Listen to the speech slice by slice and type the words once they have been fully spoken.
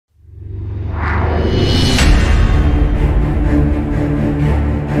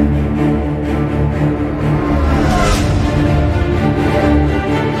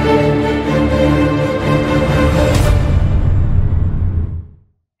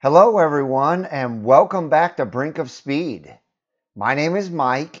Hello everyone and welcome back to Brink of Speed. My name is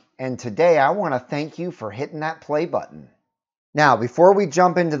Mike and today I want to thank you for hitting that play button. Now before we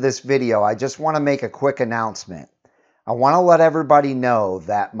jump into this video, I just want to make a quick announcement. I want to let everybody know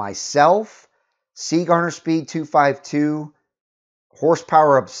that myself, C Speed 252,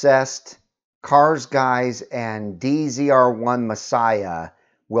 Horsepower Obsessed, Cars Guys, and DZR1 Messiah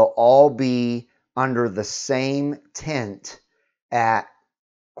will all be under the same tent at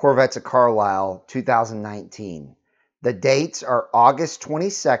Corvettes of Carlisle 2019. The dates are August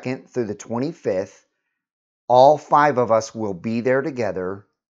 22nd through the 25th. All 5 of us will be there together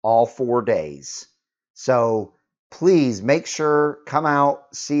all 4 days. So please make sure, come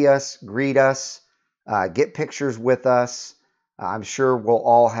out, see us, greet us, get pictures with us. I'm sure we'll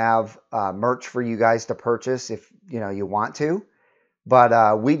all have merch for you guys to purchase if you want to.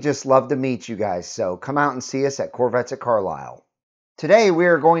 But we just love to meet you guys. So come out and see us at Corvettes of Carlisle. Today we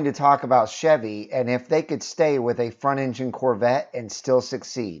are going to talk about Chevy and if they could stay with a front-engine Corvette and still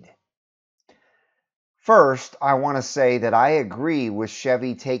succeed. First, I want to say that I agree with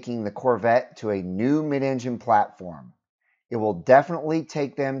Chevy taking the Corvette to a new mid-engine platform. It will definitely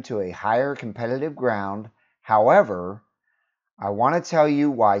take them to a higher competitive ground. However, I want to tell you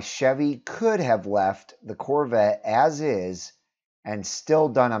why Chevy could have left the Corvette as is and still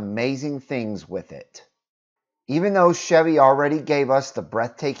done amazing things with it. Even though Chevy already gave us the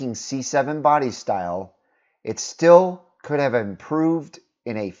breathtaking C7 body style, it still could have improved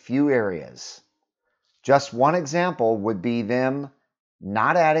in a few areas. Just one example would be them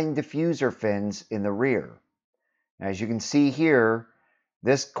not adding diffuser fins in the rear. As you can see here,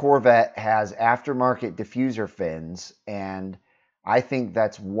 this Corvette has aftermarket diffuser fins, and I think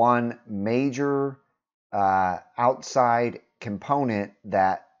that's one major outside component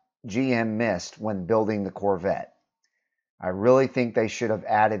that GM missed when building the Corvette. I really think they should have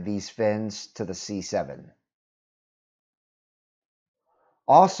added these fins to the C7.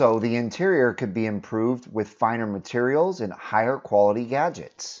 Also, the interior could be improved with finer materials and higher quality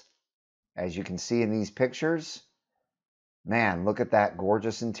gadgets. As you can see in these pictures, man, look at that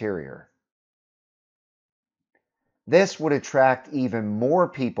gorgeous interior. This would attract even more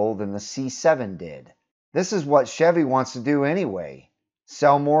people than the C7 did. This is what Chevy wants to do anyway.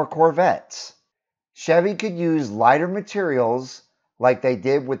 Sell more Corvettes. Chevy could use lighter materials like they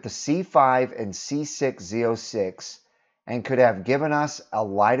did with the C5 and C6 Z06 and could have given us a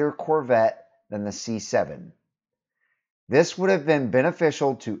lighter Corvette than the C7. This would have been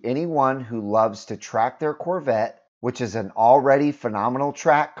beneficial to anyone who loves to track their Corvette, which is an already phenomenal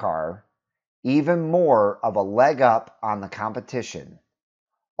track car, even more of a leg up on the competition,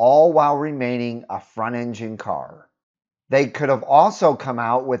 all while remaining a front-engine car. They could have also come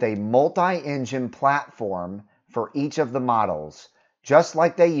out with a multi-engine platform for each of the models, just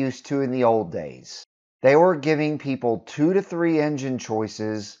like they used to in the old days. They were giving people 2 to 3 engine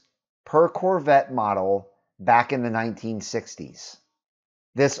choices per Corvette model back in the 1960s.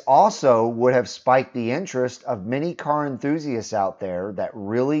 This also would have spiked the interest of many car enthusiasts out there that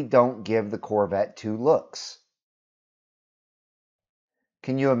really don't give the Corvette 2 looks.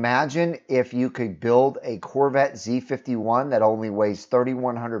 Can you imagine if you could build a Corvette Z51 that only weighs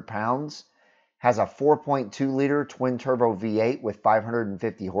 3,100 pounds, has a 4.2 liter twin turbo V8 with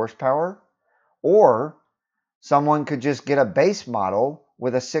 550 horsepower, or someone could just get a base model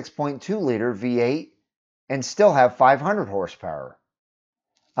with a 6.2 liter V8 and still have 500 horsepower.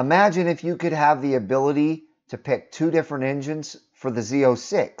 Imagine if you could have the ability to pick 2 different engines for the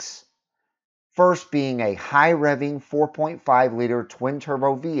Z06. First being a high-revving 4.5 liter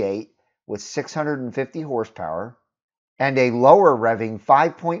twin-turbo V8 with 650 horsepower, and a lower-revving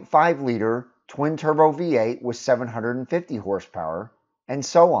 5.5 liter twin-turbo V8 with 750 horsepower, and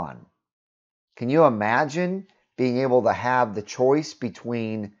so on. Can you imagine being able to have the choice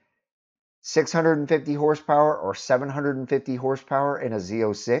between 650 horsepower or 750 horsepower in a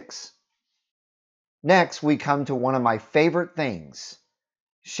Z06? Next, we come to one of my favorite things.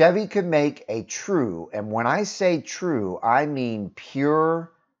 Chevy could make a true, and when I say true, I mean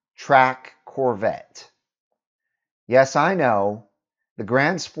pure track Corvette. Yes, I know, the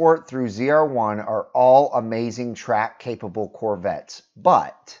Grand Sport through ZR1 are all amazing track-capable Corvettes,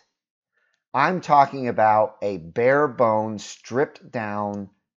 but I'm talking about a bare-bones,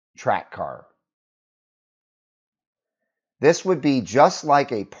 stripped-down track car. This would be just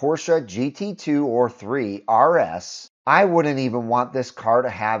like a Porsche GT2 or 3 RS. I wouldn't even want this car to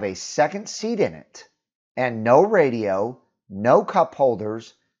have a second seat in it. And no radio, no cup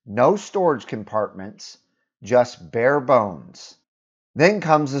holders, no storage compartments, just bare bones. Then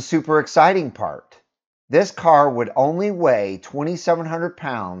comes the super exciting part. This car would only weigh 2,700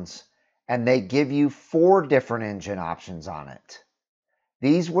 pounds, and they give you 4 different engine options on it.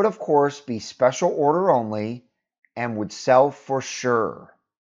 These would, of course, be special order only and would sell for sure.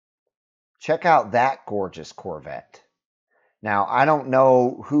 Check out that gorgeous Corvette. Now, I don't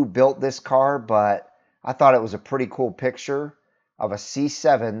know who built this car, but I thought it was a pretty cool picture of a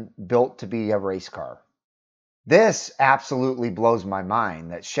C7 built to be a race car. This absolutely blows my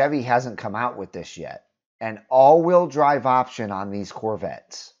mind that Chevy hasn't come out with this yet, an all-wheel drive option on these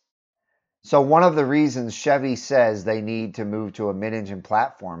Corvettes. So one of the reasons Chevy says they need to move to a mid-engine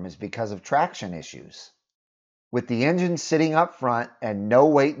platform is because of traction issues. With the engine sitting up front and no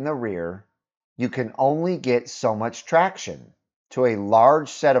weight in the rear, you can only get so much traction to a large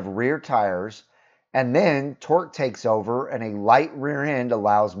set of rear tires, and then torque takes over and a light rear end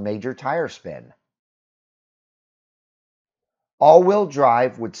allows major tire spin. All-wheel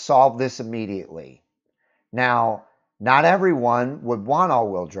drive would solve this immediately. Now, not everyone would want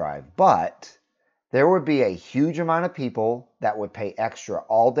all-wheel drive, but there would be a huge amount of people that would pay extra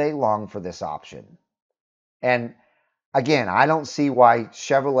all day long for this option. And again, I don't see why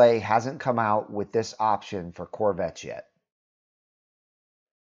Chevrolet hasn't come out with this option for Corvettes yet.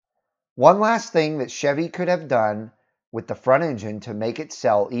 One last thing that Chevy could have done with the front engine to make it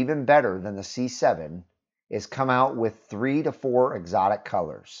sell even better than the C7 is come out with 3 to 4 exotic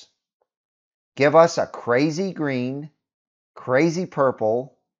colors. Give us a crazy green, crazy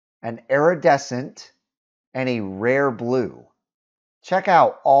purple, an iridescent, and a rare blue. Check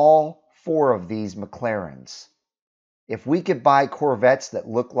out all 4 of these McLarens. If we could buy Corvettes that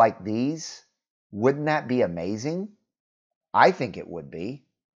look like these, wouldn't that be amazing? I think it would be.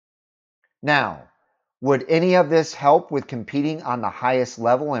 Now, would any of this help with competing on the highest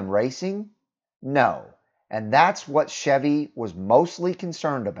level in racing? No, and that's what Chevy was mostly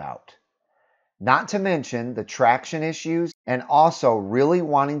concerned about. Not to mention the traction issues and also really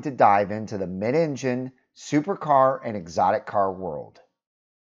wanting to dive into the mid-engine, supercar, and exotic car world.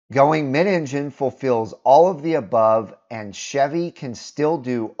 Going mid-engine fulfills all of the above, and Chevy can still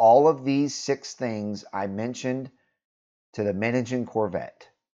do all of these 6 things I mentioned to the mid-engine Corvette.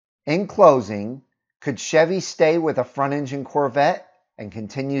 In closing, could Chevy stay with a front-engine Corvette and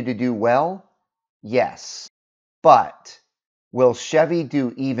continue to do well? Yes. But will Chevy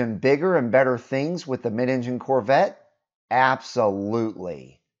do even bigger and better things with the mid-engine Corvette?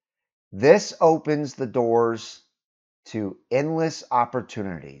 Absolutely. This opens the doors to endless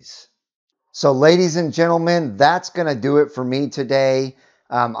opportunities. So ladies and gentlemen, that's going to do it for me today.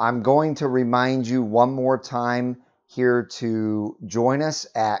 I'm going to remind you one more time here to join us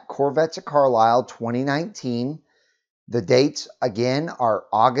at Corvettes of Carlisle 2019. The dates again are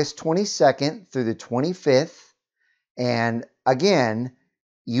August 22nd through the 25th. And again,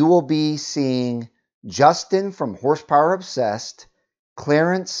 you will be seeing Justin from Horsepower Obsessed,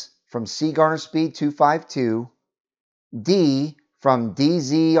 Clarence from C5 C6 252, D from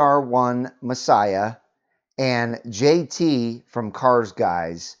DZR1 Messiah, and JT from Cars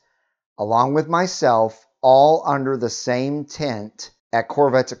Guys, along with myself, all under the same tent at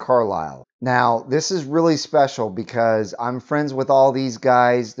Corvettes of Carlisle. Now, this is really special because I'm friends with all these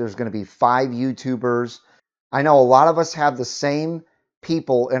guys. There's going to be 5 YouTubers. I know a lot of us have the same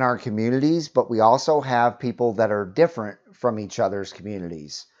people in our communities, but we also have people that are different from each other's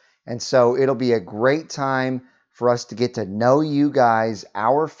communities. And so it'll be a great time for us to get to know you guys,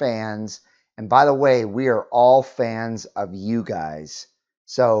 our fans. And by the way, we are all fans of you guys.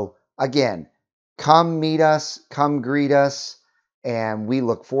 So again, come meet us, come greet us, and we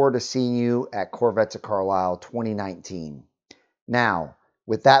look forward to seeing you at Corvettes of Carlisle 2019. Now,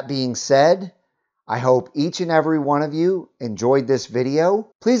 with that being said, I hope each and every one of you enjoyed this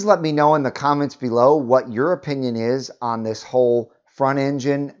video. Please let me know in the comments below what your opinion is on this whole front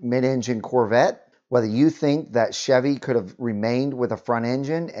engine, mid-engine Corvette. Whether you think that Chevy could have remained with a front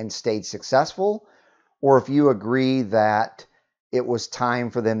engine and stayed successful, or if you agree that it was time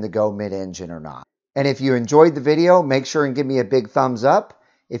for them to go mid-engine or not. And if you enjoyed the video, make sure and give me a big thumbs up.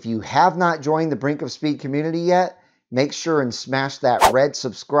 If you have not joined the Brink of Speed community yet, make sure and smash that red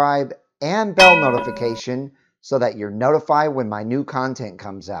subscribe and bell notification so that you're notified when my new content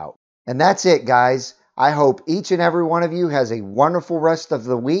comes out. And that's it, guys. I hope each and every one of you has a wonderful rest of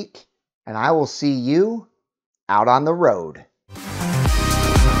the week, and I will see you out on the road.